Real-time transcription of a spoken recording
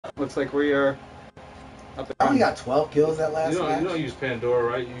Looks like we are up and I only got 12 kills that last match. You don't use Pandora,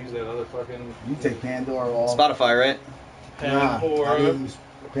 right? You use that other fucking... You take Pandora off. Spotify, right? Pandora.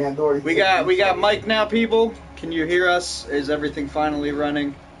 Pandora. We got Mike now, people. Can you hear us? Is everything finally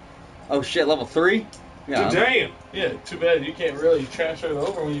running? Oh shit, level 3? Yeah. Damn! Yeah, too bad you can't really transfer it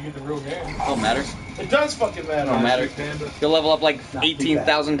over when you get the real game. Don't matter. It does fucking matter. Don't matter. You'll level up like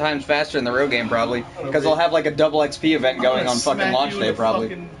 18,000 times faster in the real game, probably. Because they'll have like a double XP event going on fucking launch day, probably.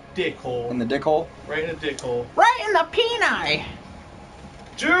 Fucking dick hole. In the dick hole? Right in the dick hole. Right in the peni!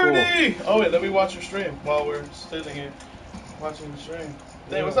 Judy! Cool. Oh wait, let me watch your stream while we're sitting here watching the stream.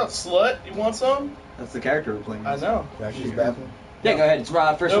 Hey, what's up, slut? You want some? That's the character we're playing. I know. Actually, bathroom. Yeah, go ahead. It's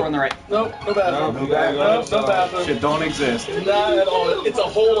first one on the right. Nope, no bathroom. No bathroom. Shit don't exist. Not at all. It's a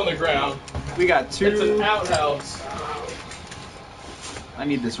hole in the ground. We got 2. It's an outhouse. I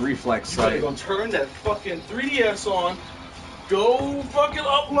need this reflex You gotta sight. go turn that fucking 3DS on. Go fucking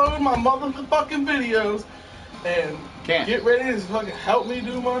upload my motherfucking videos. And get ready to fucking help me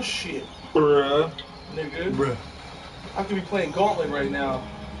do my shit. Bruh. Nigga. Bruh. I could be playing Gauntlet right now.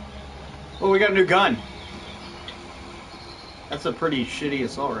 Oh, we got a new gun. That's a pretty shitty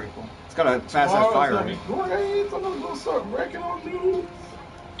assault rifle. It's got a fast-ass fire rate. Great. I'm gonna start wrecking on noobs.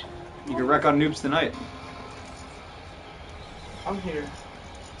 You can wreck on noobs tonight. I'm here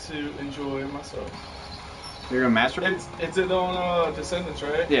to enjoy myself. You're gonna masturbate? It's it on Descendants,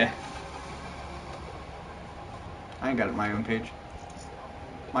 right? Yeah. I ain't got it my own page.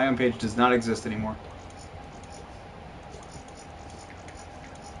 My own page does not exist anymore.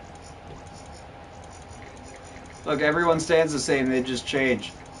 Look, everyone stands the same, they just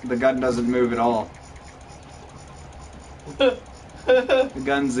change. The gun doesn't move at all. The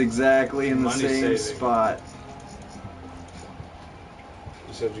gun's exactly in the same spot.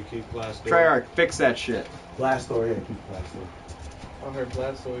 You said you keep Blast Door. Treyarch, fix that shit. Blastoise, yeah, keep Blastoise. I heard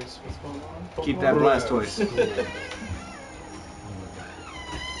Blastoise. What's going on? Keep that Blastoise.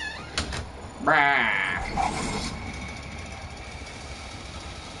 Brah.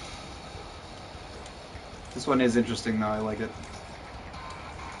 This one is interesting though, I like it.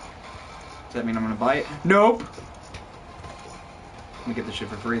 Does that mean I'm gonna buy it? Nope! Let me get this shit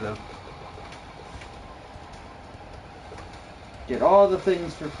for free though. Get all the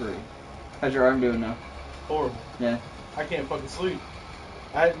things for free. How's your arm doing now? Horrible. Yeah. I can't fucking sleep.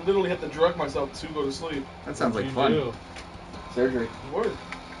 I literally have to drug myself to go to sleep. That sounds like fun. Surgery. Work.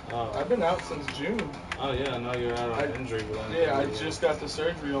 Oh. I've been out since June. Oh yeah, I know you're out on injury. Yeah, I just got the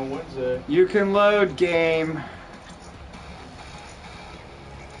surgery on Wednesday. You can load game.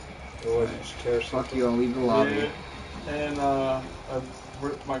 Fuck you, I'll leave the lobby. Yeah. And I've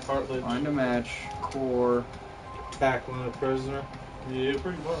ripped my cartilage. Find a match. Core. Tackling a prisoner. Yeah,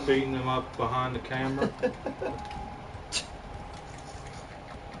 pretty much. Beating him up behind the camera.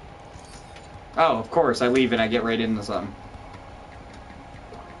 Oh, of course, I leave and I get right into something.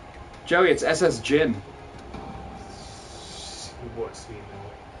 Joey, it's SS Jin. What's he know?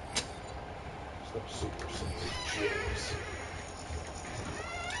 Some super simple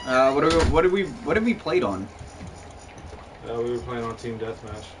gyms. What did we played on? We were playing on Team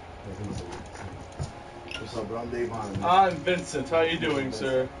Deathmatch. What's up, bro? I'm Dave Hahn. I'm Vincent. How you doing,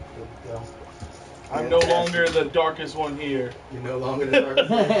 sir? I'm no longer the darkest one here. You're no longer the darkest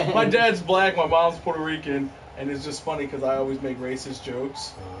one? My dad's black, my mom's Puerto Rican, and it's just funny because I always make racist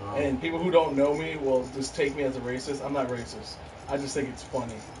jokes. And people who don't know me will just take me as a racist. I'm not racist. I just think it's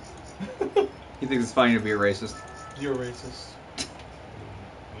funny. You think it's funny to be a racist? You're a racist.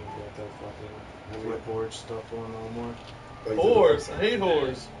 You got that fucking whiteboard stuff going on more. Whores. I hate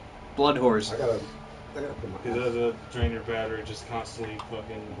whores. Blood whores. I gotta put my It does drain your battery, just constantly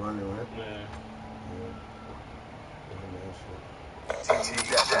fucking running, right? Yeah.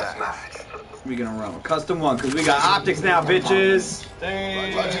 We gonna run a custom one because we got optics now, bitches.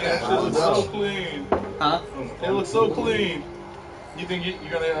 Dang, it looks so clean. Huh? It looks so clean. You think you're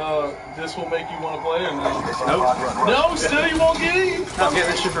gonna this will make you want to play or no? Nope. No, still you won't get it. I'm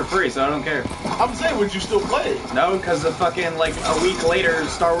getting this shit for free, so I don't care. I'm saying, would you still play it? No, because the fucking like a week later,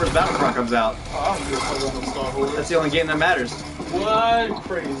 Star Wars Battlefront comes out. Oh, I don't give a fuck about no Star Wars. That's the only game that matters. What?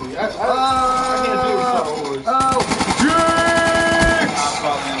 Crazy. I can't do Star Wars. Oh, Jinx! I'll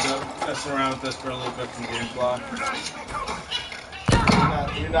probably end up messing around with this for a little bit from GameFly.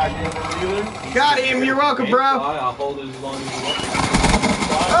 You're not getting it either? Got him, you're welcome, bro. I'll hold it as long as you want.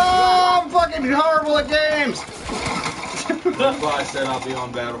 Oh, I'm fucking horrible at games. That's why I said I'll be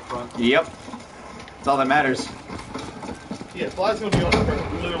on Battlefront. Yep. That's all that matters. Yeah, Fly's gonna be on it for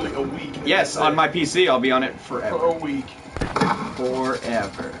literally a week. Yes, on my PC, I'll be on it forever. For a week.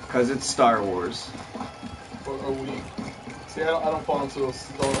 Forever. Because it's Star Wars. For a week. It's See, I don't fall into those.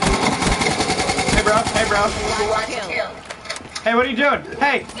 Hey, bro. Hey, bro. Hey, what are you doing?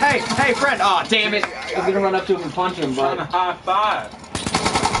 Hey, friend. Aw, damn it. I was gonna run up to him and punch him, Trying to but high five.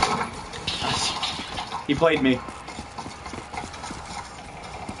 he played me.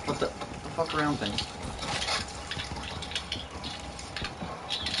 What the fuck around thing?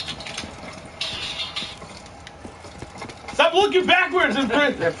 Stop looking backwards and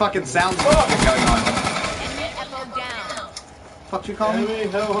There fucking sounds fucking going on. Fuck you call me?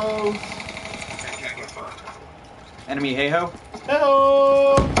 Enemy ho-ho. Enemy hey-ho?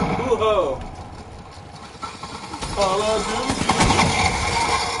 Hello. Hoo-ho.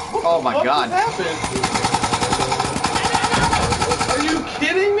 Oh my god. What happened? Are you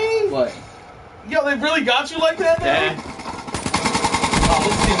kidding me? What? Yo, they really got you like that, man? Yeah. Oh,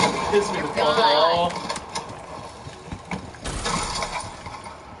 this game pissed me the fuck off.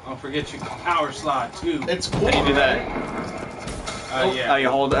 Don't forget your power slide too. It's cool. How do you do that? Yeah. Oh, you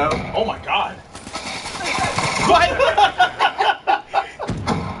hold O? Oh my god. What?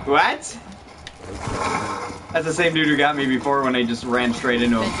 What? That's the same dude who got me before when I just ran straight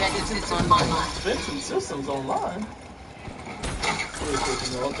into him. Benson Systems Online.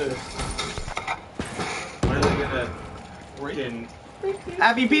 When are they gonna freaking? Happy When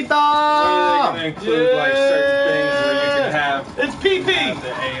are they Pizza! gonna include like certain things where you can have? It's PP! Have the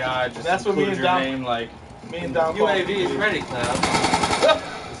AI just That's what me include and your Dom- name like. Me and Dom UAV is ready, Cloud.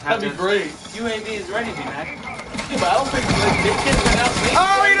 That'd be great. UAV is ready, B-Mac. Yeah, but I don't think they can't pronounce names.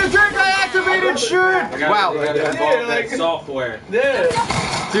 Oh, he just drink I activated shit! Wow. I gotta Yeah, involve like- that software. Yeah.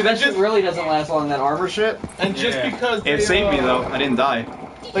 Dude, that shit really doesn't last long, that armor shit. And just Yeah. because It saved me though, I didn't die.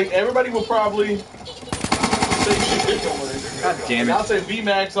 Like everybody will probably say shit differently. God damn I'll it. say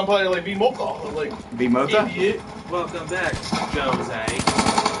VMAX, I'm probably like VMocha. Like B-Mota? idiot. Welcome back, Jose.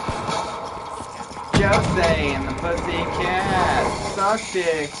 Jose and the Pussycat. Suck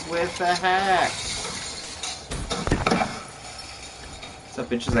dicks with the hack. What's up,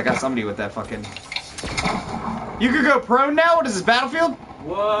 bitches? I got somebody with that fucking... You could go pro now? What is this, Battlefield?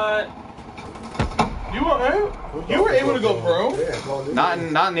 What? You were able to go pro. Yeah, Call of Duty. Not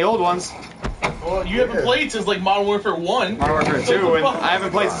in the old ones. Well, you haven't played since like Modern Warfare 1. Modern Warfare 2, and I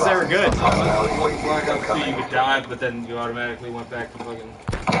haven't played since they were good. So you could die, but then you automatically went back to fucking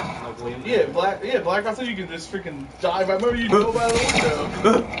leaving. Yeah, Black Ops 2, you can just freaking dive. I remember you go by the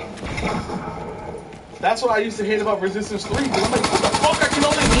window. That's what I used to hate about Resistance 3. Because I'm like, what the fuck? I can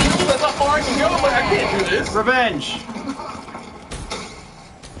only leave you. That's how far I can go. I'm like, I can't do this. Revenge.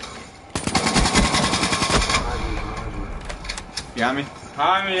 You got me?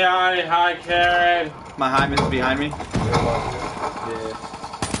 Hi, Miani. Hi, Karen. My Hyman's behind me. Yeah.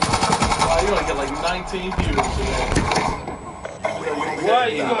 Wow, you only get like 19 views today.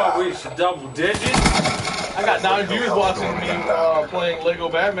 What? You gonna reach double digits? I got 9 viewers watching me playing Lego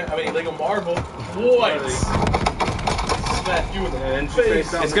Batman. I mean, Lego Marvel. What? Smack you in the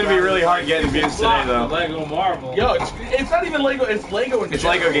face. It's gonna be really hard getting views today, though. Lego Marvel. Yo, it's not even Lego. It's Lego in It's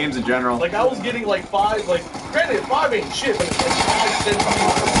general. Lego games in general. Like I was getting like 5. Like granted, 5 ain't shit, but it's like 5 cents.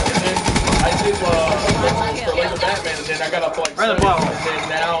 And then I did for Lego Batman, and then I got up to like Right in the 7, butthole. and then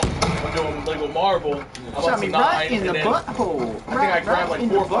now I'm doing Lego Marvel. I'm up Shot to me 9, right in the and then butthole. I think I grabbed like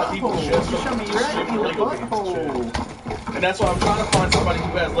 4 or 5 people just from Shot me right in the Lego games and butthole. shit. And that's why I'm trying to find somebody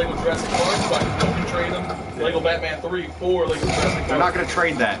who has Lego Jurassic Park so I can trade them Lego Batman 3 for Lego Jurassic Park. They're not gonna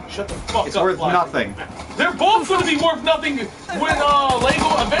trade that. Shut the fuck It's up. worth Fly. nothing. They're both gonna be worth nothing when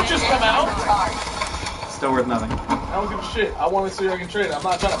Lego Adventures come out. Still worth nothing. I don't give a shit. I want to see if I can trade it. I'm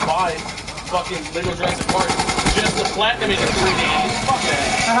not trying to buy fucking Lego Jurassic Park just to platinum it in 3D. Fuck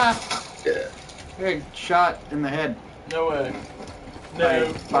that. Good shot in the head. No way.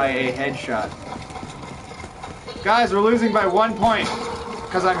 No. By a headshot. Guys, we're losing by 1 point.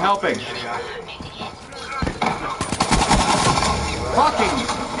 Because I'm helping. Fucking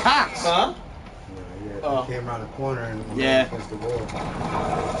cocks. Huh? Yeah, he came around the corner and Yeah. against the wall.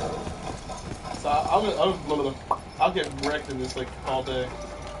 So I'll get wrecked in this like all day.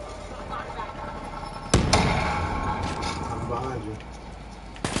 I'm behind you.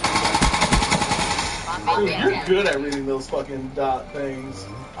 Dude, you're good at reading those fucking dot things.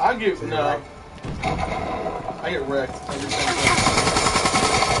 I get I get wrecked every 10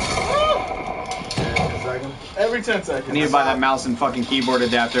 seconds. Every 10 seconds. I need to buy that mouse and fucking keyboard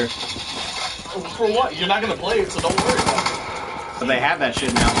adapter. For what? You're not gonna play it, so don't worry about it. But they have that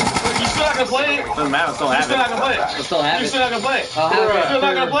shit now. You're still not gonna play it. Doesn't matter, I'll still You're have still not it. gonna play it. I'll still have You're it. still not gonna play it. I'll have it You're still not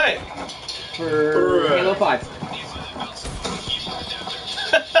for- gonna play it. For Halo 5.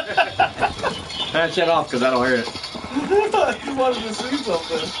 Turn that shit off, because that'll hurt it. You wanted to see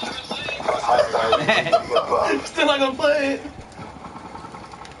something. Still not gonna play it.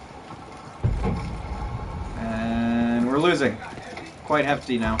 And we're losing. Quite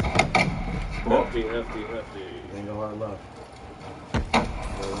hefty now. Hefty. Ain't no hard left. Go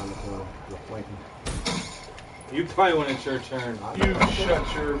around the corner. You're flanking. You probably when it's your turn. You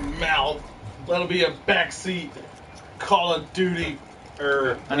shut your mouth. That'll be a backseat Call of Duty.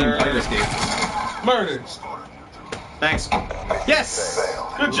 I didn't even play this game. Murder. Thanks. Yes!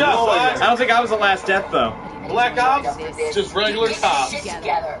 Good job, I Fly. don't think I was the last death, though. Black Ops, just regular cops.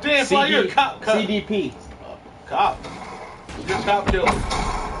 Damn, Fly, you're a cop. CDP. Cop. You're a cop killer.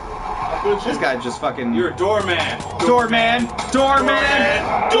 How good This you? guy just fucking... You're a doorman. Doorman!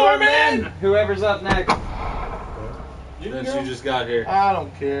 Whoever's up next. Since you just got here. I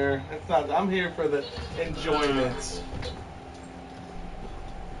don't care. It's not. I'm here for the enjoyment.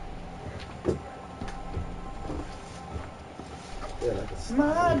 Yeah, that's a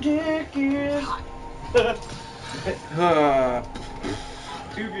My dick is...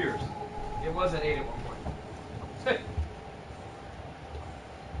 2 viewers. It was at 8 at one point.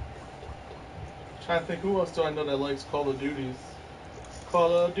 Trying to think, who else do I know that likes Call of Duties?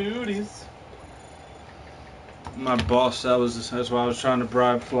 Call of Duties. My boss, that's why I was trying to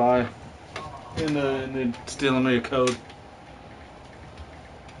bribe Fly. And then stealing me a code.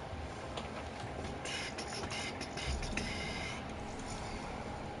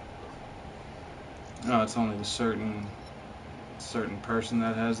 No, it's only a certain person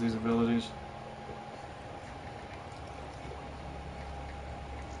that has these abilities.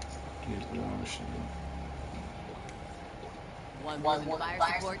 Here's the war machine. One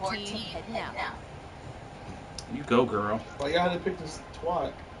fire support team heading out. You go, girl. Why y'all had to pick this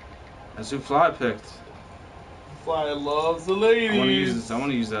twat? That's who Fly picked. Fly loves the ladies. I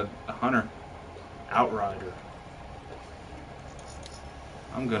want to use that hunter, outrider.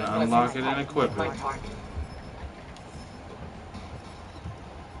 I'm gonna unlock it and equip it.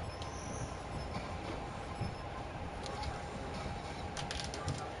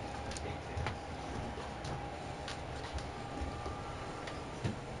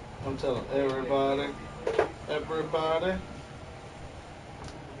 I'm telling everybody.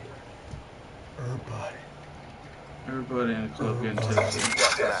 Everybody in the club getting tipsy.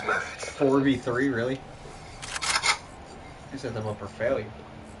 4v3, really? You set them up for failure.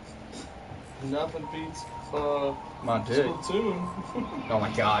 Nothing beats My dick. Splatoon. Oh my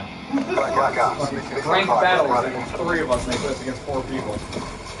god. Ranked battles against 3 of us and they put us against 4 people.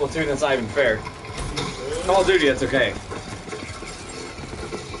 Splatoon, that's not even fair. Call of Duty, that's okay.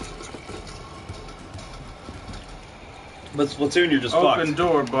 But Splatoon, you're just Open fucked.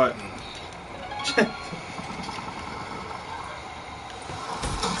 door button.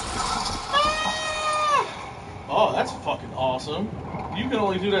 Oh, that's fucking awesome. You can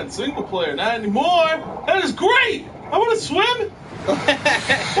only do that in single player, not anymore. That is great. I want to swim.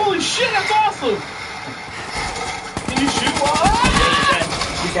 Holy shit, that's awesome. Can you shoot while?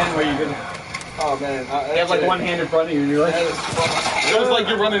 Ah! You can, where you can. Oh man, You have like one hand in front of you and you're like... That is fun. It was like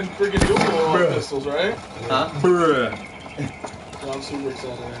you're running freaking dual pistols, right? Huh? Bruh. So I'm super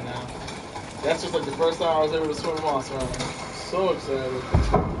excited right now. That's just like the first time I was able to swim Moss Run. So excited.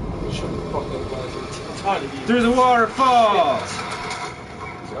 Shut the fuck up, guys. I'm tired of you. Through the waterfall.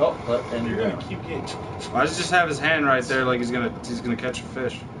 Oh, but then You're you're gonna keep getting. Why does he just have his hand right there like he's gonna catch a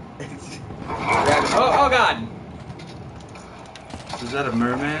fish? Oh god! Is that a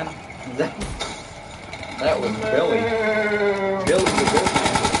merman? That was Billy. Billy the Goatman.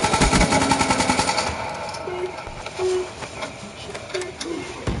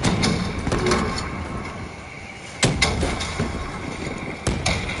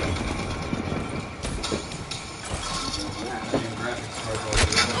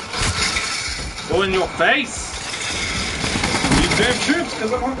 Go in your face! You damn troops!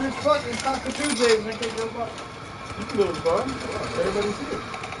 Because I'm on this fucking Taco Tuesdays and I can't go back. You can go to the bar. Everybody's here.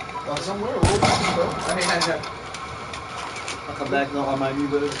 Somewhere. We'll I'll come back on my new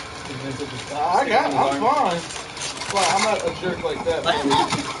boots. I'm fine. Well, I'm not a jerk like that.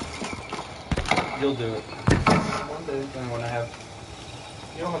 You'll do it. One day. Then when I have...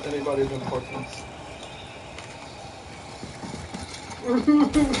 You don't have anybody doing importance.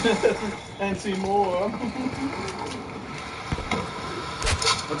 And see more.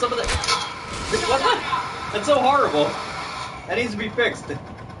 What's up with that? That's so horrible. That needs to be fixed.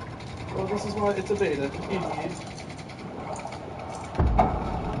 Well, this is why it's a beta.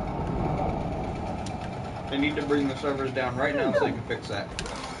 They need to bring the servers down right now so they can fix that.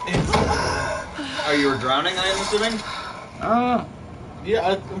 Oh, you were drowning, I am assuming? Oh,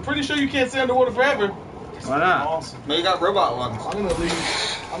 Yeah, I'm pretty sure you can't stay underwater forever. why not? Awesome. No, you got robot lungs. I'm gonna leave.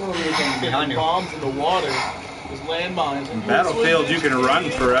 I'm gonna leave them Behind you. bombs in the water. There's landmines. In Battlefield, you can run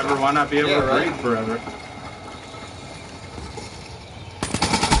forever. Why not be able to breathe forever?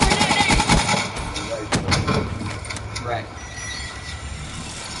 Right.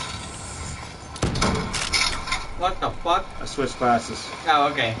 What the fuck? I switched classes. Oh,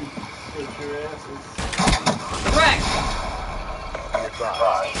 okay. Get your asses. Right.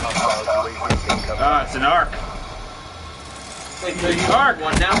 Ah, it's an arc. Wait, so you Arc.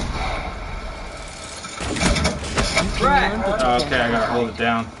 one now? Right. Oh, okay, I gotta hold it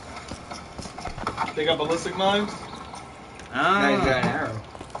down. They got ballistic knives? Now he's got an Ah. arrow.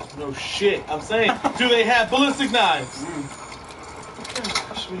 No shit. I'm saying, do they have ballistic knives?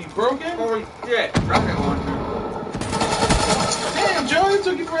 Were you broken? Holy shit. Rocket launcher. Damn, Joe, it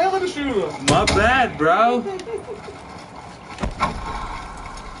took you forever to shoot him. My bad, bro.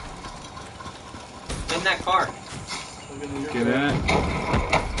 In that car. Get in it.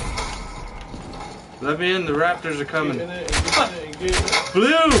 Let me in, the Raptors are coming. Get in it and get in it and get in it.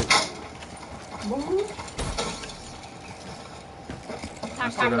 Blue! I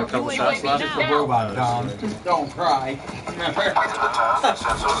still got a couple shots left. Just a robot, Dom. Don't cry.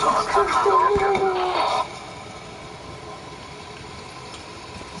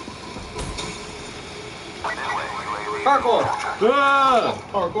 Parkour! Ah!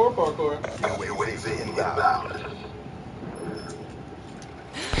 Parkour.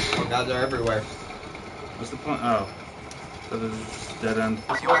 Oh god, they're everywhere. What's the point? Oh. So there's just dead end.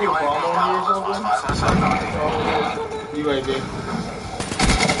 Smoking a bomb on you or something? UAV.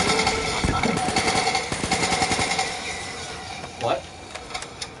 What?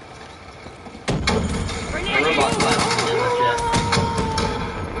 The robot class didn't do this yet.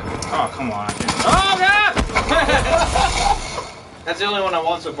 Oh, come on. Oh, God! That's the only one I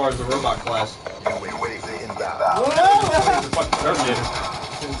want so far is the robot class.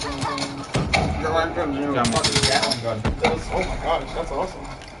 Your line comes in with a fucking Gatling gun. Oh my gosh, that's awesome.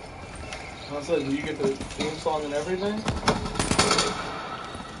 I said, do you get the theme song and everything?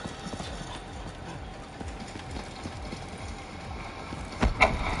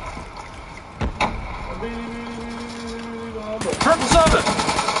 Purple Summit!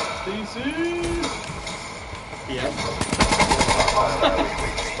 DC! Yeah.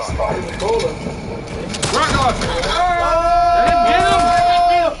 Rocket launcher! Get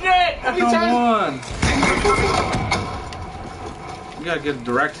him! Come on! You gotta get a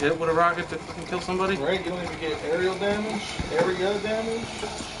direct hit with a rocket to fucking kill somebody? Right, you don't even get aerial damage, area damage.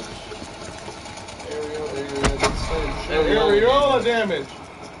 Areola damage.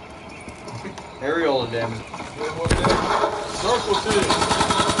 Areola damage. Circle too.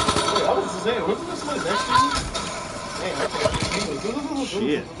 Wait, I was saying, wasn't there somebody next to you?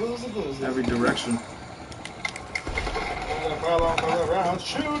 Shit. Every direction.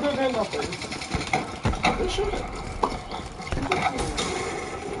 Shoot it in the face. Shoot it.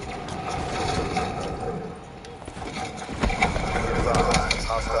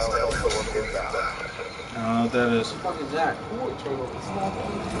 I don't know what that is. What the fuck is that?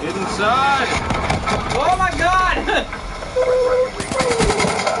 Get inside! Oh my god!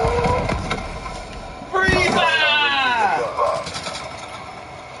 Freeza!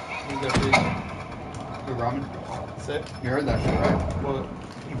 Hey, Ramen. Sick. You heard that shit, right? What?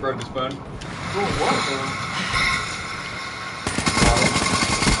 He broke his phone. Doing what, though?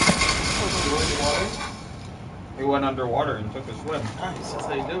 He went underwater and took a swim. Nice, that's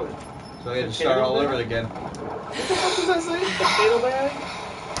how you do it. So he had to start all over again. What the fuck does that say? Potato bag?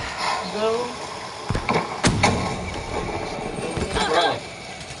 No. Relic.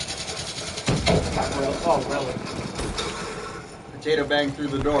 Oh, relic. Potato bang through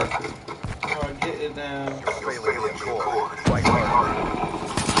the door. Alright, get it down.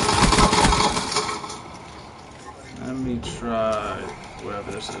 Let me try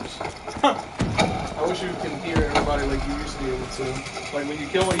whatever this is. I wish you could hear everybody like you used to be able to. Like when you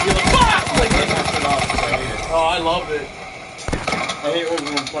kill one, you hear like, fuck! Like, oh, I love it. I hate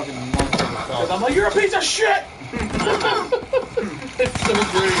when fucking monster Because I'm like, you're a piece of shit! It's so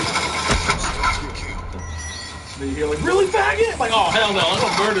great. Then you hear like, really, faggot? Like, oh, hell no, I'm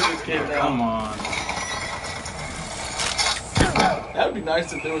gonna murder this kid now. Come on. That would be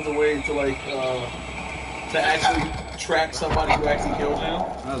nice if there was a way to like, to actually track somebody who actually killed you.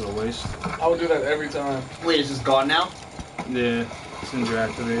 That was a waste. I would do that every time. Wait, is this gone now? Yeah, as soon as you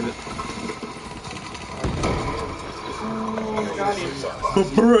activate it.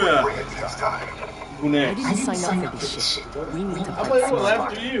 Bruh! Who I next? didn't sign up for this shit. We need to I'll fight play well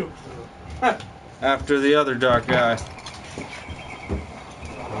somebody. after you. After the other dark guy.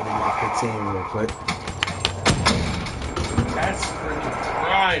 Quick team real quick. That's freaking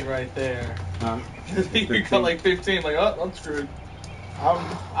grind right there. Huh? You got like 15, like, oh, I'm screwed.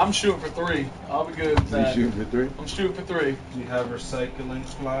 I'm shooting for 3. I'll be good with that. You shooting for 3? I'm shooting for 3. Do you have recycling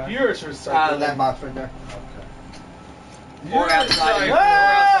flag? Yours for recycling. That box right there. Or outside,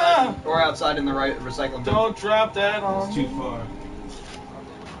 Ah! or outside in the right recycling bin. Don't drop that on. It's too far.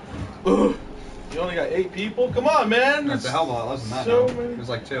 Ugh. You only got 8 people? Come on, man. That's a hell of a lot less than that. So now. many. It was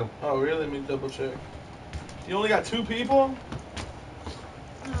like 2. Oh, really? Let me double check. You only got 2 people?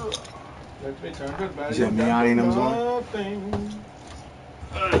 Let me turn good back. Is that Miani and them's on? Nothing.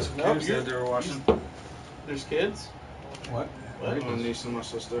 It's Nope, kids that they were watching. There's kids? What? My niece and my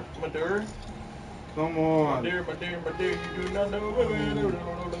sister. My dear? Come My on. dear, you do not know what we do.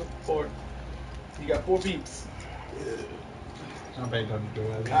 4. You got 4 peeps. I'm paying attention to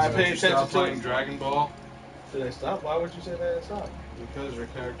it. I pay attention Stop to playing it. Dragon Ball Did I stop? Why would you say that I stopped? because your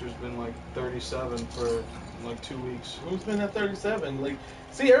character's been like 37 for like 2 weeks. Who's been at 37? Like,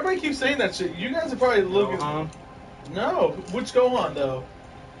 see, everybody keeps saying that shit. You guys are probably looking. Gohan, No, which Gohan though?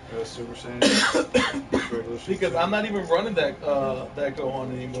 Super Saiyan. Regular Super Because Saiyan. I'm not even running that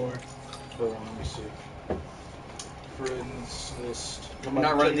Gohan anymore. Hold on, let me see. Friends list. You're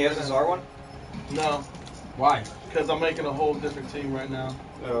not running the SSR one? No, Why? because I'm making a whole different team right now.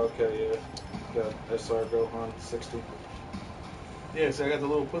 Oh, okay, yeah. Got SR Gohan 60. Yeah, so I got the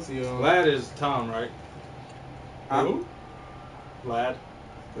little pussy on. Lad is Tom, right? Who? Lad?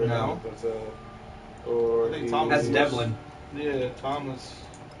 No. That's or I think Tom That's is- Devlin. Yeah, Thomas.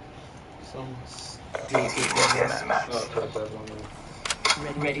 Some. Oh, okay, Devlin.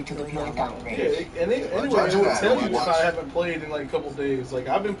 Ready to deploy down Yeah, range. and anyway, it will tell you if I haven't played in like a couple days. Like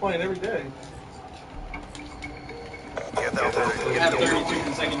I've been playing every day. You have 32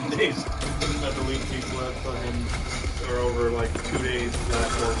 consecutive days. I delete people that fucking are over like 2 days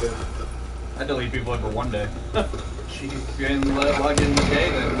last work. I delete people every 1 day. Jeez. If you ain't log in the day,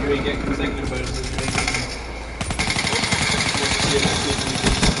 then you ain't getting consecutive bonuses. You ain't getting...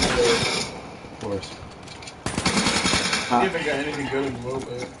 Of course. I haven't got anything good in a little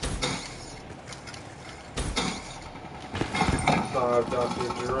bit. 5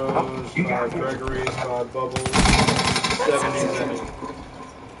 Dr. Jerome's, 5 Gregory's, 5 Bubbles, 70 Zenny.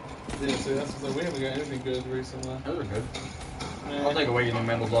 Yeah, see, that's the thing. We haven't got anything good recently. Those are good. Man. I'll take awakening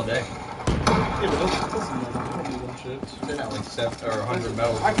medals all day. Yeah, but those are not do them shits. They're not like 7 or 100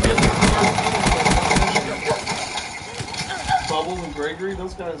 medals. I can't. Bubbles and Gregory,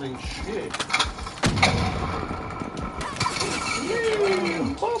 those guys ain't shit.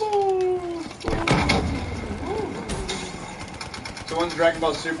 Bubbles! So when's Dragon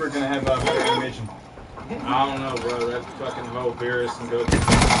Ball Super gonna have better animation? I don't know, bro. That fucking whole Beerus and Goku.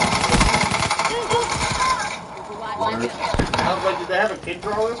 Like, did they have a kid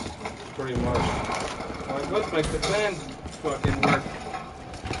draw this? Pretty much. Like, let's make the fans fucking work.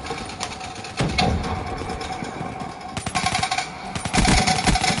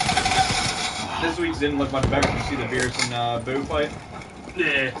 This week's didn't look much better. Did you see the Beerus and Boo fight?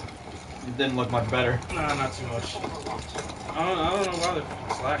 Yeah. It didn't look much better. Nah, not too much. I don't know why they're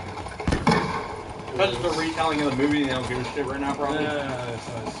fucking slacking. Because it's a retelling of the movie, they don't give a shit right now, probably. Yeah,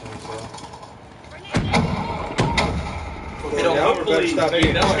 so. It'll Yeah, hopefully, better stop They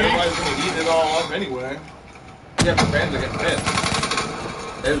eating know shit. everybody's gonna eat it all up anyway. yeah, but fans are getting pissed.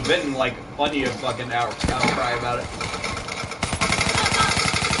 There's been, like, plenty of fucking outcry about it.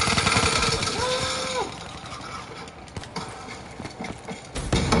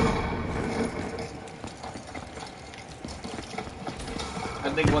 I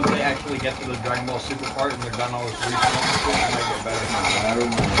think once they actually get to the Dragon Ball Super part and they're done all this retelling and shit, it might get better. I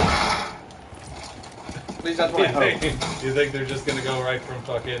don't know. At least that's what I hope. You think they're just gonna go right from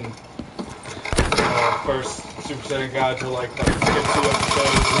fucking first Super Saiyan God to like fucking skip 2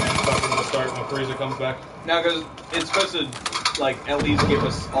 episodes and then fucking the start when Frieza comes back? No, because it's supposed to, like, at least give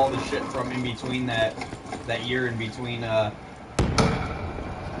us all the shit from in between that year in between Battle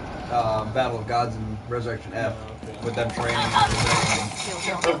of Gods and Resurrection F, with them training and everything.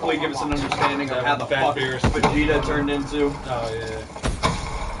 And hopefully give us an understanding of how the Fat fuck Beerus. Vegeta turned into. Oh yeah.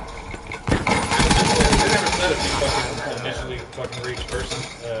 They never said if he fucking initially fucking reached person.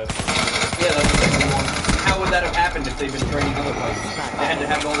 Yeah, that's the thing. How would that have happened if they've been training other places? They had to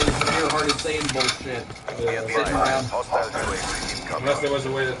have all this pure-hearted Saiyan bullshit sitting around. Unless there was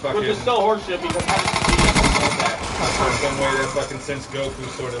a way that fucking Which is still horseshit because how did Vegeta know that? some way that fucking since Goku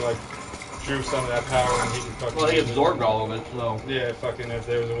sort of like drew some of that power and he could fucking. Well, he absorbed all of it, so. Yeah, fucking if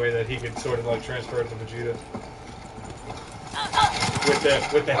there was a way that he could sort of like transfer it to Vegeta.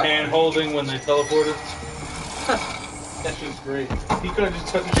 With the hand holding when they teleported. That's just great. He could have just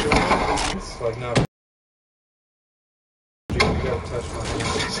touched his shoulder. It's like no. You gotta touch my hand.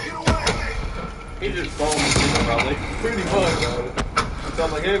 He just called me, probably. Pretty much. So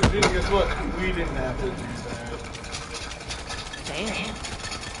I'm like, hey, Virginia, guess what? We didn't have to do that. Damn.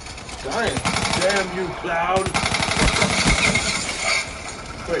 Damn you, Cloud.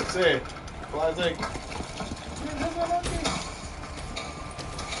 Quick, say it. Fly's like,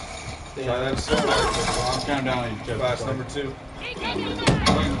 Yeah, that's so I'm counting down on you. class number 2.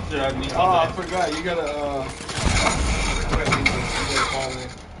 Yeah, Oh, I forgot. You gotta, call me.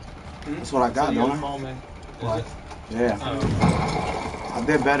 That's what I got, You don't gotta I? call me. What? Yeah. I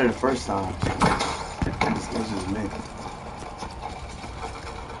did better the first time. This is me.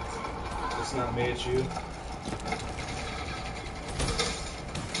 It's not me, it's you.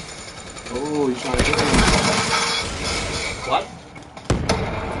 Oh, you trying to get me? What?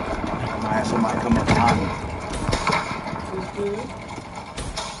 I might have somebody come up behind me.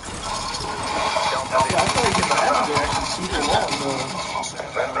 I thought you get the average actually super long, though.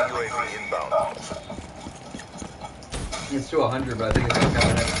 Friendly UAV inbound. It's to 100, but I think it's not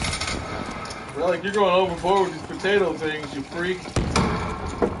coming in. Well, like you're going overboard with these potato things, you freak.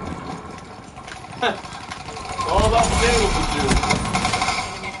 All about potatoes with you.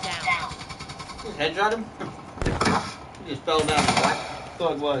 Headshot him? He just fell down the black.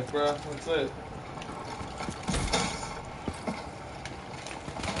 Thug life, bro. That's it.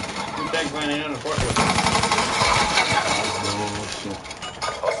 Two tanks running in the forklift. Oh, shit.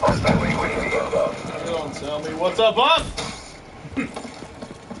 Hostile UAV inbound. You don't tell me. What's up, bug?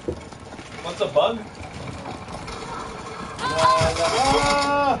 What's up, bug?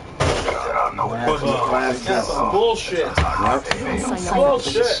 There are no That's some bullshit. Yep.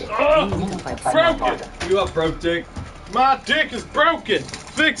 Bullshit. Broken. You up, broke dick? My dick is broken.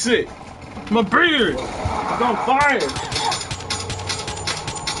 Fix it. My beard is on fire.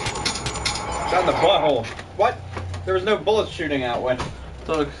 Shot in the butthole. What? There was no bullets shooting out when.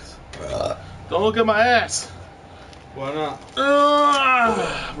 Doug, don't look at my ass. Why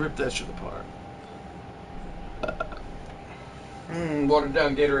not? Rip that shit apart. Watered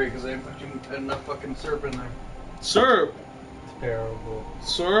down Gatorade because they fucking had enough fucking syrup in there. Syrup. Terrible.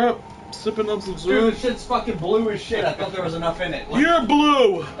 Syrup. Sipping up some Dude, syrup. the shit's fucking blue as shit. I thought there was enough in it. Like, You're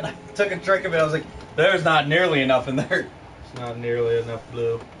blue. and I took a drink of it. I was like, there's not nearly enough in there. It's not nearly enough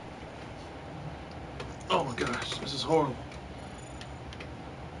blue. Oh my gosh, this is horrible.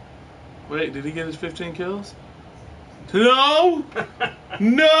 Wait, did he get his 15 kills? No!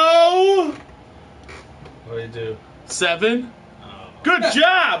 No! What do you do? 7. Good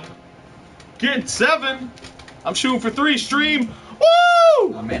job! Getting 7. I'm shooting for 3 stream.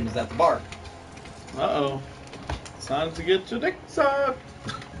 Woo! Oh man, was that the bar? Uh-oh. It's time to get your dick sucked.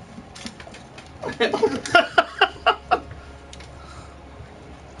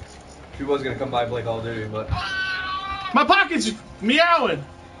 She was gonna come by and play Call of Duty, but My pocket's meowing.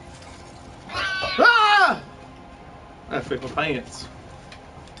 Ah! I fit my pants.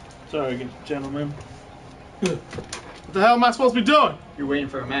 Sorry, gentlemen. What the hell am I supposed to be doing? you're waiting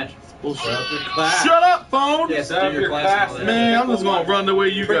for a match. Bullshit. Class. Shut up, phone! Yes, Set up do your your class. class. and all that. Man, I'm just gonna run the way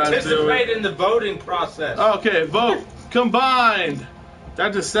you guys do Participate it. in the voting process. Okay, vote combined.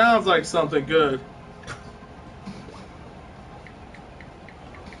 That just sounds like something good.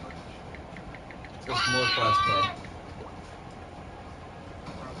 Just more class play.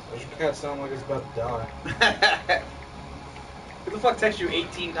 Does your cat sound like it's about to die? Who the fuck texted you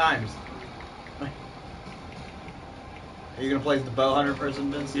 18 times? Are you gonna play as the bow hunter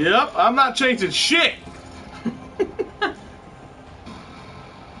person, Vince? Yep, I'm not changing shit.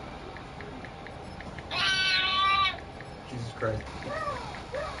 Jesus Christ.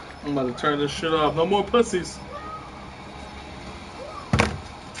 I'm about to turn this shit off. No more pussies.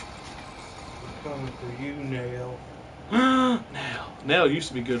 Coming for you, Nail. Nail used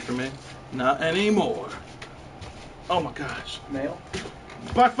to be good for me. Not anymore. Oh my gosh. Nail?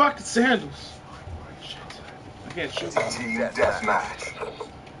 My fucking sandals. Shit. I can't shoot. Team deathmatch.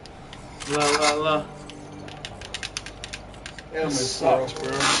 La la la. This This sucks,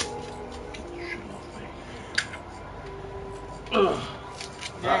 bro. Ugh.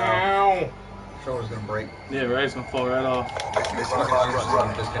 Ow. Shoulder's gonna break. Yeah, right. It's gonna fall right off. Missile Fucking fire arm's gonna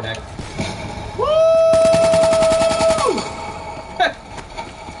run. disconnect. Woo!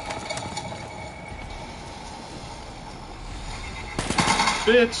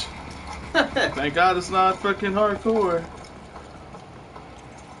 Bitch. Thank God it's not fucking hardcore.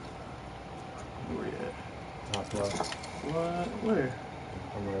 Where you at? Top left. What? Where?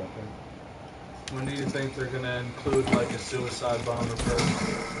 Somewhere up there. When do you think they're gonna include like a suicide bomber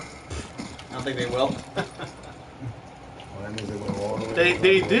program? I don't think they will. Well, that means they went all the way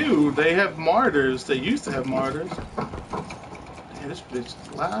They up. do. They have martyrs. They used to have martyrs. Yeah, this bitch is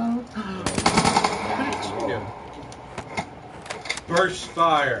loud. Yeah. Burst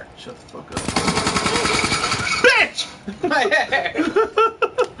fire. Shut the fuck up. Bitch!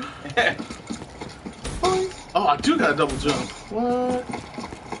 Oh, I do got a double jump. What?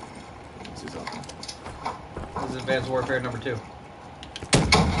 Let's see something. This is Advanced Warfare number 2.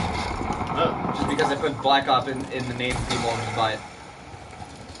 Oh. Just because I put Black Ops in the name, people will just buy it.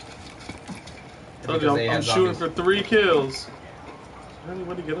 Told you I'm shooting for 3 kills. Is there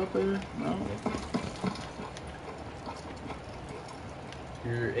anybody get up there? No.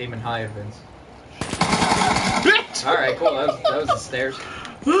 You're aiming high, Vince. Bitch! Alright, cool. That was the stairs.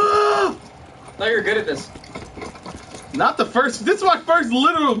 Thought you were good at this. Not the first. This is my first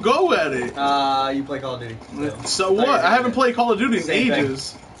literal go at it. You play Call of Duty. So what? I haven't played Call of Duty in Same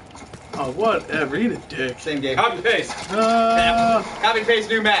ages. Oh, whatever. Eat a dick. Same game. Copy paste. Copy paste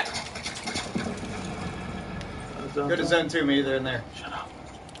new map. Go to zone 2, maybe they're in there. Shut up.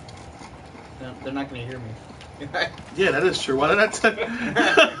 No, they're not going to hear me. Yeah, that is true. Why did I tell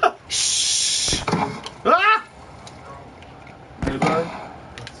Shh! Ah! Anybody?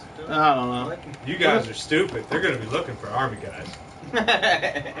 I don't know. You guys are stupid. They're gonna be looking for army guys.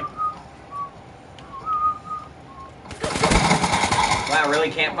 Wow, really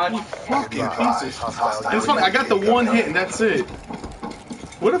can't much? Fucking pieces. And it's funny, I got the one hit and that's it.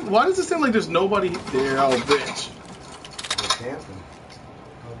 What if? Why does it seem like there's nobody there? Oh, bitch.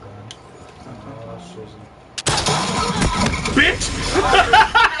 Bitch!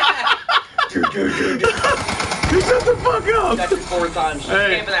 You shut the fuck up! Got you 4 times.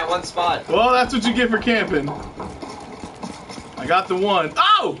 Hey. Camping that one spot. Well, that's what you get for camping. I got the one.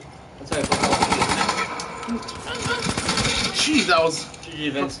 Oh! That's how I put Jeez, that was.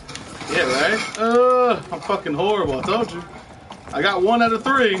 GG, Vince. Yeah, right? I'm fucking horrible. I told you. I got 1 out of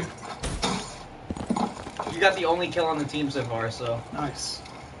 3. You got the only kill on the team so far, so. Nice.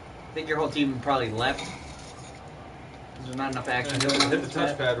 I think your whole team probably left. There's not enough action. Hit the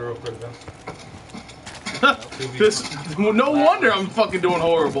touchpad real quick, though. No wonder I'm fucking doing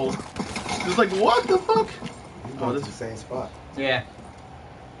horrible. It's like, what the fuck? Oh, this is the same spot. Yeah.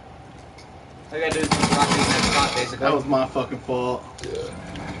 All you gotta do is keep rocking that spot, basically. That was my fucking fault. Yeah.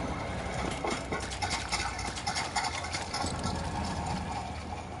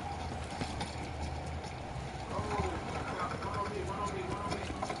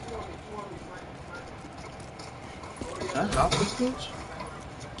 That hop this bitch?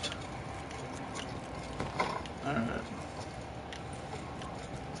 Alright.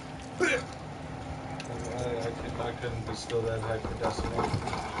 I couldn't distill that hype for Destiny.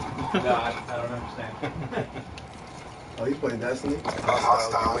 No, I don't understand. Oh, you playing Destiny?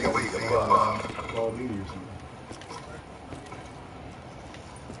 Hostile UAV above. Call of Duty or something.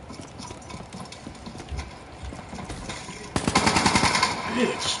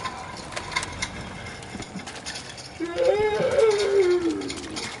 Bitch.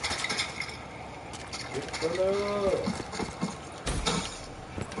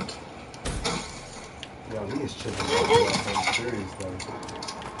 Yo, he is chipping. I'm serious though.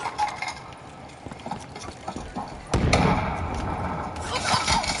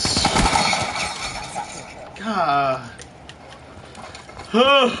 God.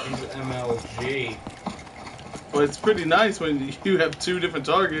 He's MLG. Well, it's pretty nice when you have 2 different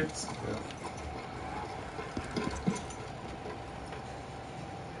targets.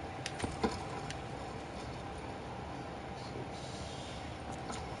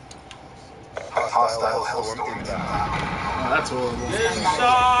 Hostile Hellstorm inbound. Oh, that's horrible.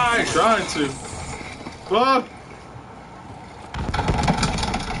 Inside! I'm trying to. Fuck!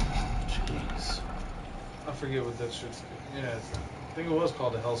 Jeez. I forget what that shit's. Yeah, I think it was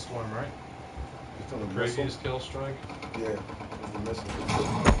called a Hellstorm, right? It's on the Previous missile. kill strike. Yeah, it's the missile.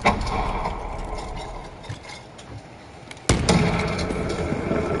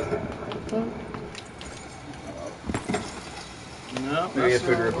 No, Maybe that's get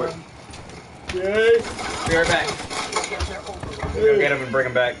food not real quick. one. Yay! Be right back. Go get him and bring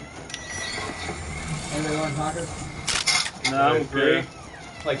him back. Anybody want tacos? No, I'm good.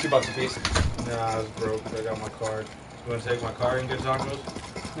 Like $2 a piece. Nah, I was broke. I got my card. You want to take my card and get tacos?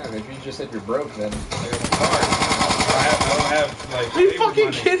 No, if you just said you're broke, then. I got my card. I don't have like. Are you paper fucking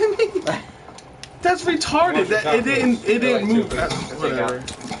money. kidding me? That's retarded. That it didn't move. Take Whatever.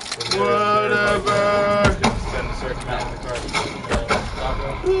 out. Whatever. Spend a certain amount on the card. Taco.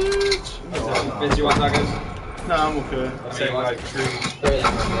 Bitch. Vince, you want tacos? No, I'm okay. I'll take like 3.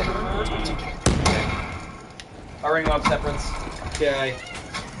 I'll ring them up separate. Okay.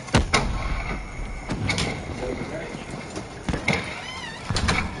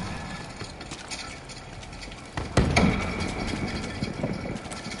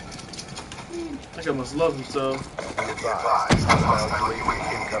 I That guy must love himself. Be advised, hostile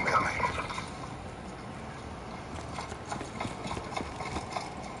UAV incoming.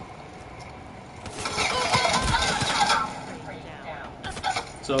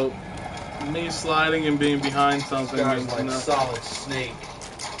 So, me sliding and being behind something This guy's means like nothing. solid snake.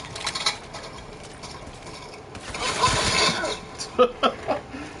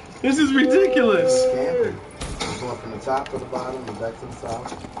 This is ridiculous. Camping. We're going from the top to the bottom and back to the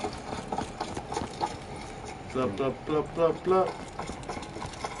top. Blup, blup, blup, blup, blup.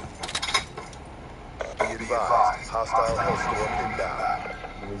 Be advised, hostile hellstorm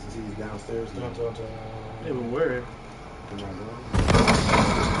inbound. He's downstairs. Dun, dun, dun. Yeah, but where?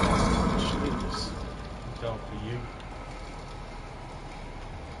 Jeez. Don't for you.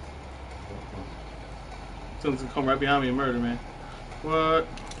 Someone's gonna come right behind me and murder me. What?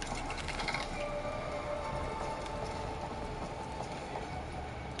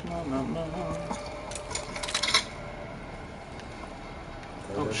 No.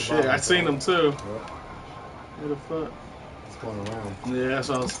 Oh shit, I seen him too. Where the fuck? It's going around. Yeah, that's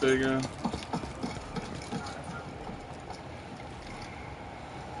what I was figuring.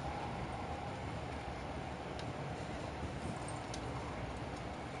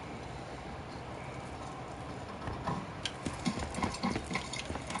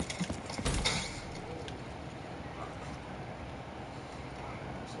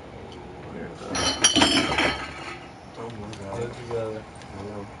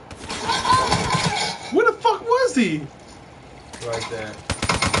 Where the fuck was he? Right there.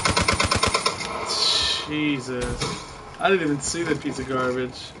 Jesus. I didn't even see that piece of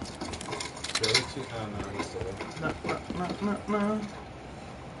garbage. Really? Oh, no, he's still there. No.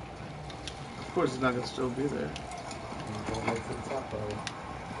 Of course he's not gonna still be there. Going right to the top of it.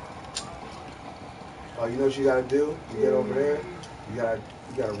 Oh, you know what you gotta do? You get over there, you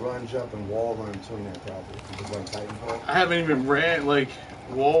gotta run, jump, and wall run between that probably. You just like Titanfall. I haven't even ran, like,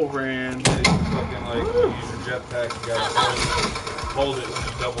 wall ran. Yeah, you can fucking like use your jetpack. You gotta hold it when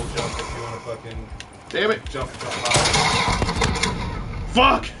you double jump if you want to fucking Damn it. jump high.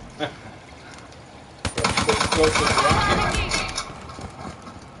 Fuck! Go for the rocket.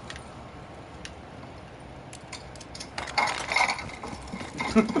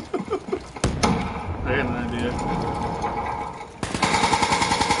 I got an idea.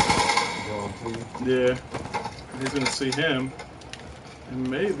 Going to you. Yeah. He's gonna see him. And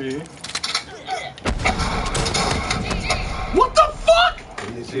maybe. What the fuck?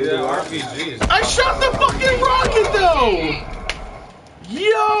 See that RPG is I shot the fucking rocket though!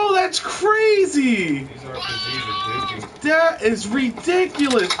 Yo, that's crazy! These RPGs are dookie. That is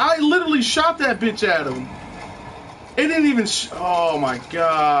ridiculous. I literally shot that bitch at him. It didn't even oh my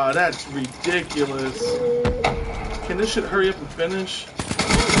god, that's ridiculous. Can this shit hurry up and finish?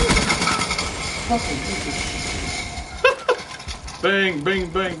 Fucking bang, bang,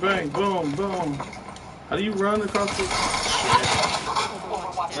 bang, bang, boom, boom. How do you run across the shit?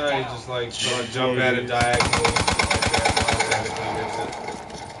 You just like jump at it diagonally.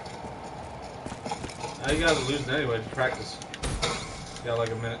 Now you guys are losing anyway. Just practice. You got like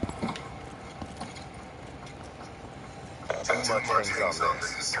a minute. Too much hangs on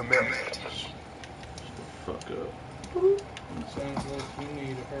this. Commitment. Fuck up. Sounds like you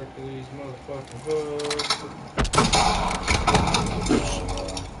need a Hercules motherfucking hook.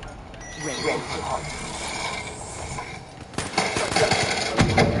 Ready.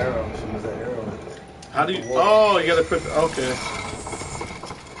 Arrow. She used that arrow. How do you? Oh, you gotta put. Okay.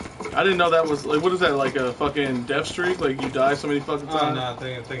 I didn't know that was like. What is that? Like a fucking death streak? Like you die so many fucking Oh times? no, I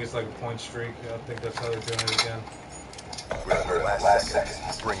think it's like a point streak. I think that's how they're doing it again. We're under last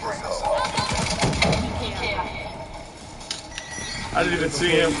seconds. Bring us home. I didn't even see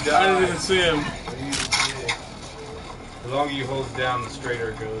him. I didn't even see him. The longer you hold it down, the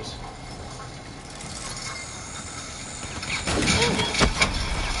straighter it goes.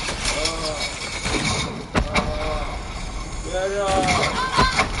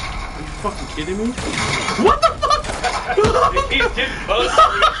 Are you fucking kidding me? What the fuck?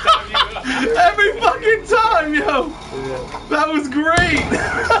 Every fucking time, yo. That was great.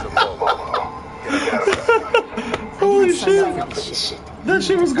 Holy shit. That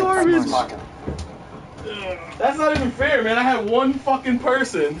shit was garbage. That's not even fair, man. I had one fucking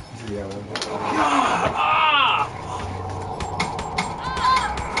person. Yeah,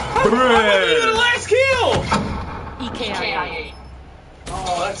 How did I do the last kill? EKIA.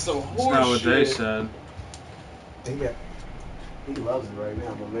 Oh, that's so horseshit. That's not what they said. he loves it right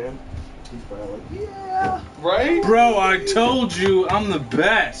now, my man. He's probably like, yeah. Right? Bro, I told you I'm the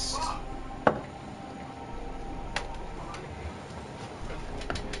best.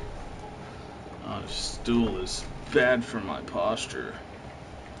 Oh stool is bad for my posture.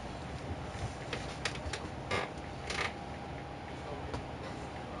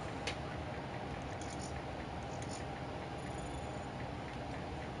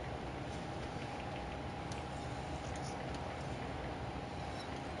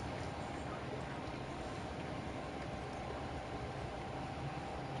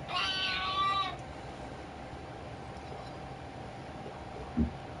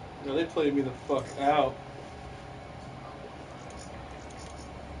 No, they played me the fuck out.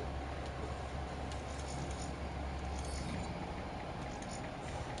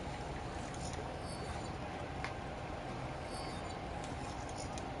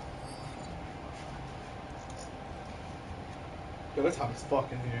 Yo, it's hot as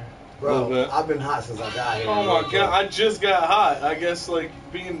fuck in here. Little Bro, bit. I've been hot since I got here. Oh my god, I just got hot. I guess like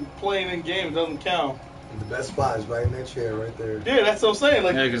playing in game doesn't count. The best spot is right in that chair right there. Yeah, that's what I'm saying.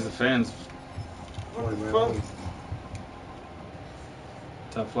 Like, Yeah, because the fans. what the Fuck. fuck?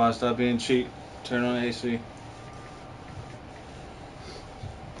 Top fly, stop being cheap. Turn on AC.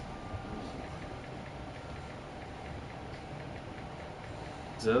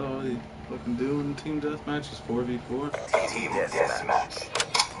 Is that all you fucking do in team deathmatch? Is 4v4? Team deathmatch.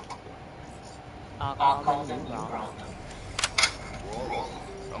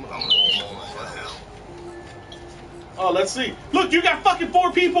 Oh, let's see. Look, you got fucking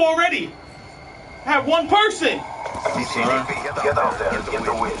 4 people already. I have 1 person. I'm sorry. Get out there and get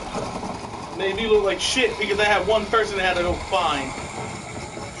the win. Made me look like shit because I had 1 person that had to go find.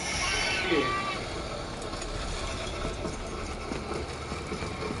 Shit.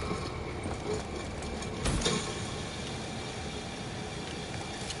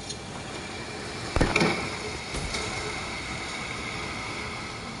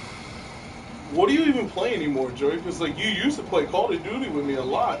 What do you even play anymore, Joey? Because like you used to play Call of Duty with me a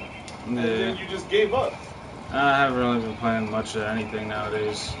lot, and then you just gave up. I haven't really been playing much of anything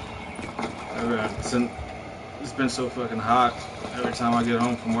nowadays. It's been so fucking hot. Every time I get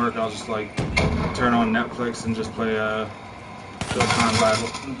home from work, I'll just like turn on Netflix and just play Showtime Battle.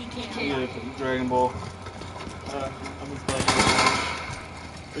 Yeah, Dragon Ball. I've been playing.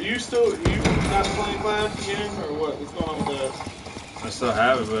 Are you not playing Clash again, or what? What's going on with that? I still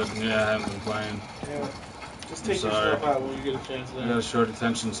have it, but yeah, I haven't been playing. Yeah. Just take your sorry. stuff out when you get a chance. I got a short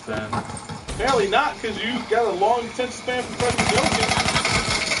attention span. Apparently not, because you got a long attention span for fucking joking.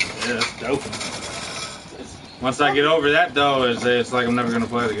 Yeah, that's dope. Once I get over that, though, it's like I'm never gonna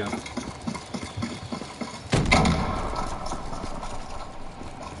play it again.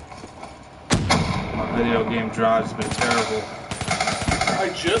 My video game drive's been terrible. I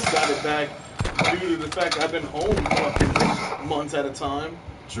just got it back due to the fact I've been home fucking months at a time.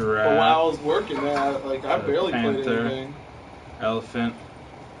 Giraffe. But while I was working, I barely played Panther. anything. Elephant.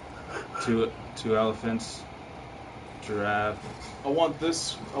 Two elephants. Giraffe. I want to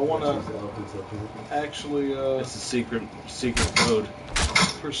actually It's a secret code.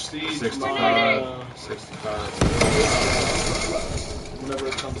 prestige 65. my 65. whenever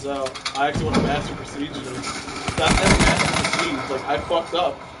it comes out. I actually want to master prestige it. I've never mastered prestige. Like I fucked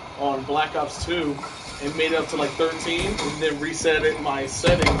up on Black Ops 2 and made it up to like 13 and then reset it my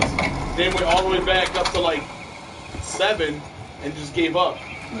settings. Then went all the way back up to like 7 and just gave up.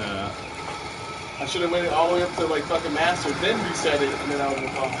 Yeah. I should have went all the way up to like fucking master, then reset it, and then I would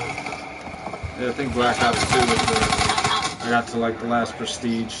have gone. Yeah, I think Black Ops 2 was I got to like the last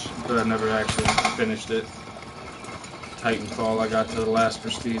prestige, but I never actually finished it. Titanfall, I got to the last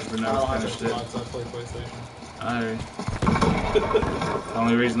prestige, but never finished it. I play PlayStation. The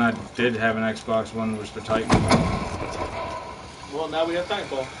only reason I did have an Xbox One was for Titanfall. Well, now we have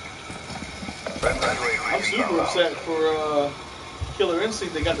Titanfall. I'm super upset for Killer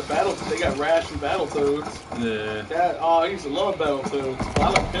Instinct. They got Rash and Battletoads. Yeah. I used to love Battletoads. I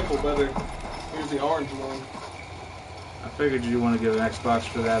like Pimple better. Here's the orange one. I figured you want to get an Xbox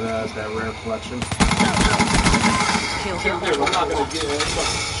for that rare collection. Kill. I'm not gonna get an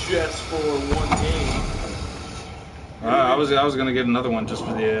Xbox just for one game. I was gonna get another one just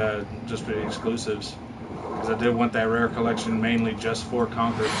for the exclusives, because I did want that rare collection mainly just for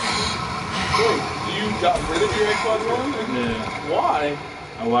Conquer. Wait, you got rid of your Xbox One? Yeah. Why?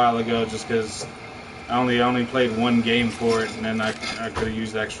 A while ago, just because I only played one game for it, and then I could have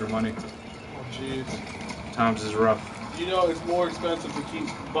used extra money. Oh, jeez. Times is rough. You know, it's more expensive to keep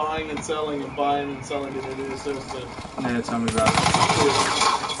buying and selling than it is to... Yeah, tell me about it.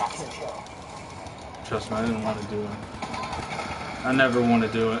 Trust me, I didn't want to do it. I never want to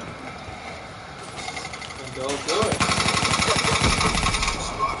do it. Then don't do it.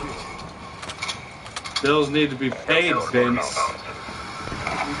 Bills need to be paid, Vince.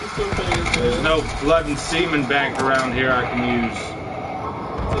 You can still paying attention. There's no blood and semen bank around here I can use.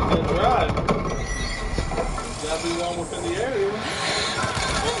 Take that drive. Gotta be one within the area.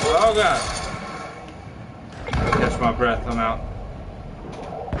 Oh god. Catch my breath, I'm out.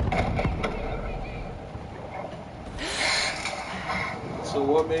 So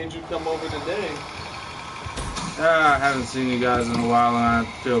what made you come over today? I haven't seen you guys in a while and I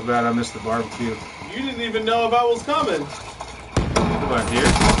feel bad I missed the barbecue. You didn't even know if I was coming. What, here?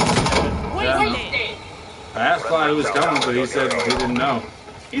 Yeah, I asked Fly who was coming, but he said he didn't know.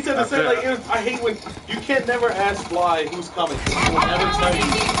 He said the same, like, I hate when, you can't never ask Fly who's coming. He will never tell you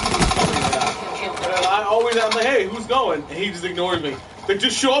who's coming or not. And I always, I'm like, hey, who's going? And he just ignores me. Like,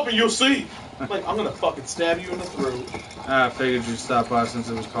 just show up and you'll see. I'm like, I'm gonna fucking stab you in the throat. I figured you'd stop by since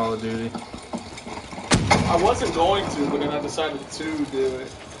it was Call of Duty. I wasn't going to, but then I decided to do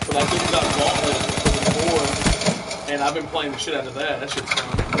it. But I just got Gauntlet for the 4, and I've been playing the shit out of that. That shit's fun.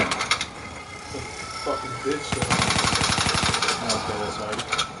 It's a fucking bitch though. Okay, that's hard.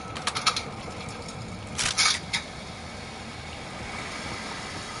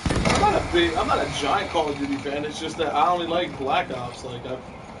 I'm not a giant Call of Duty fan. It's just that I only like Black Ops. Like,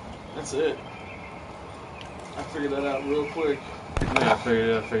 that's it. I figured that out real quick. Yeah, I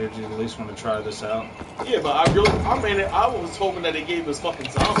figured you'd at least want to try this out. Yeah, but I was hoping that they gave us fucking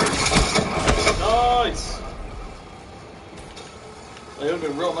zombies. Nice. Like, it would have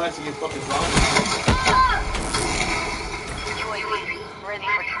been real nice to get fucking zombies. Ready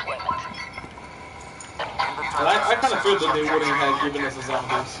for deployment. And I kind of feel that they wouldn't have given us the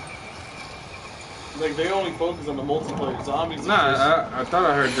zombies. Like, they only focus on the multiplayer zombies. Nah, I thought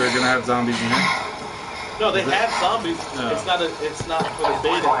I heard they were gonna have zombies in here. No, they have zombies. No. It's not for the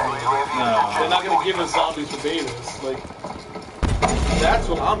beta. No. They're not gonna give us zombies for betas. Like, that's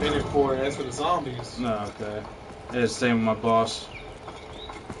what I'm in it for. As for the zombies. No, okay. Yeah, it's the same with my boss.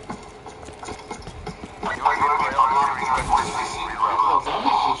 Oh,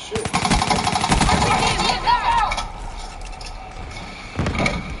 zombies is shit.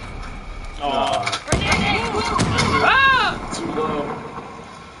 Ah! Too low.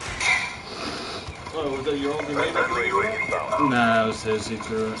 Oh, was that your own grenade? Nah, that was his. He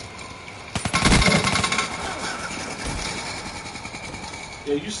threw it.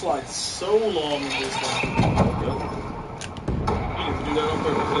 Yeah, you slide so long in this one. You didn't do that on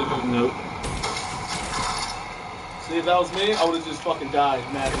purpose, did you? Nope. See, if that was me, I would have just fucking died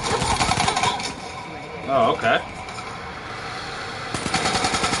magically. Oh, okay.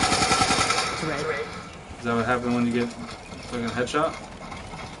 Is that what happened when you get fucking headshot?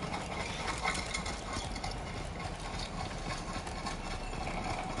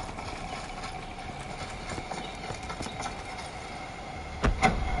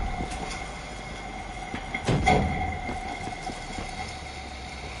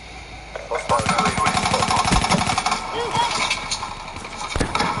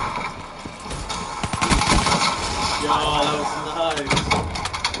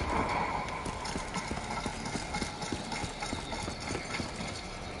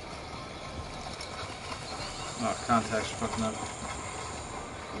 Oh, contact's fucking up.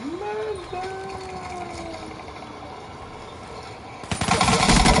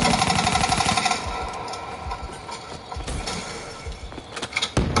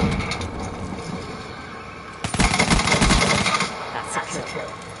 That's a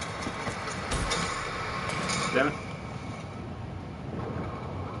kill. Damn it.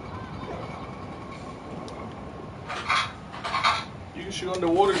 You can shoot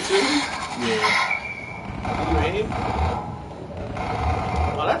underwater too? Yeah. You aim?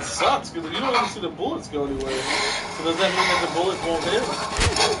 Oh, that sucks, because you don't even see the bullets go anywhere. So does that mean that the bullets won't hit?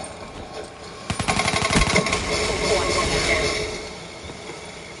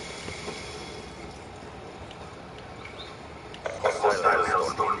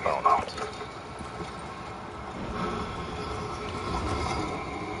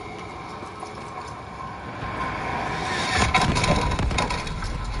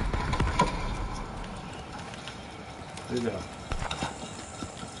 There you go.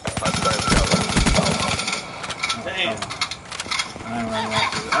 Damn. I'm running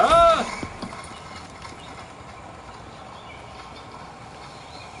after it. Oh!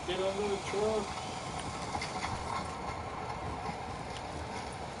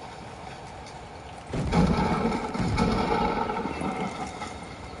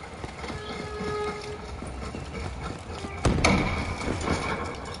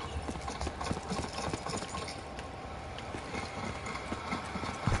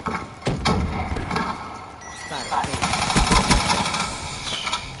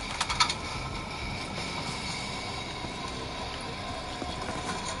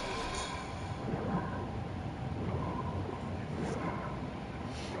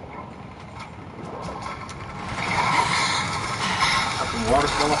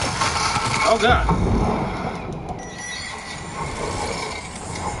 Waterfall. Oh god.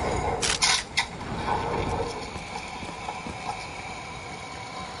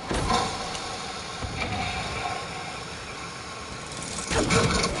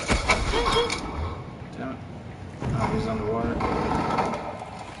 Damn it. Oh, he's underwater.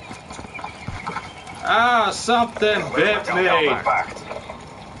 Ah, something bit me.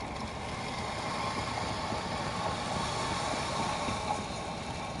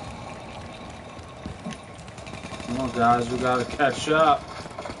 Come on, guys, we gotta catch up.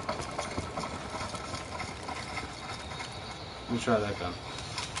 Let me try that gun.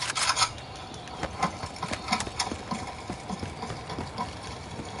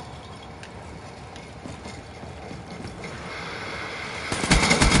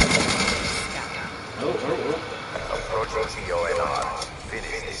 Approaching CONR.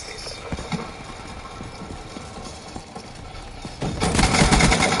 Finish this.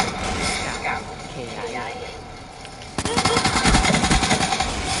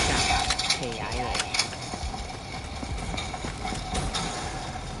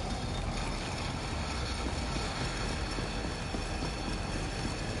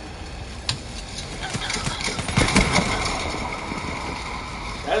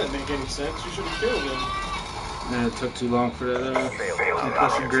 That didn't make any sense. You should have killed him. And it took too long for that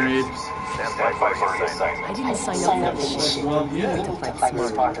concussion grenade. Stand by for your assignment. I didn't sign up for this shit. Well, yeah. To fight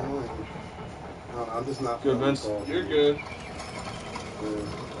smarter. No, I'm just not. Good, Vince. You're good. Yeah.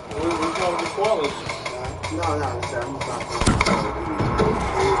 We're going to Wallace. No, I'm just not.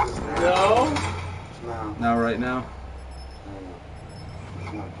 No? No. Now, right now.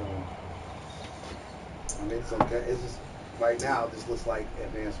 It's not going. I mean, it's okay. It's just right now. This looks like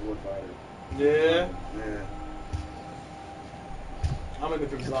Advanced Warfighter. Yeah. Yeah. I'm in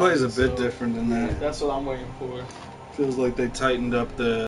different It plays a zombies, bit so different than that. That's what I'm waiting for. Feels like they tightened up the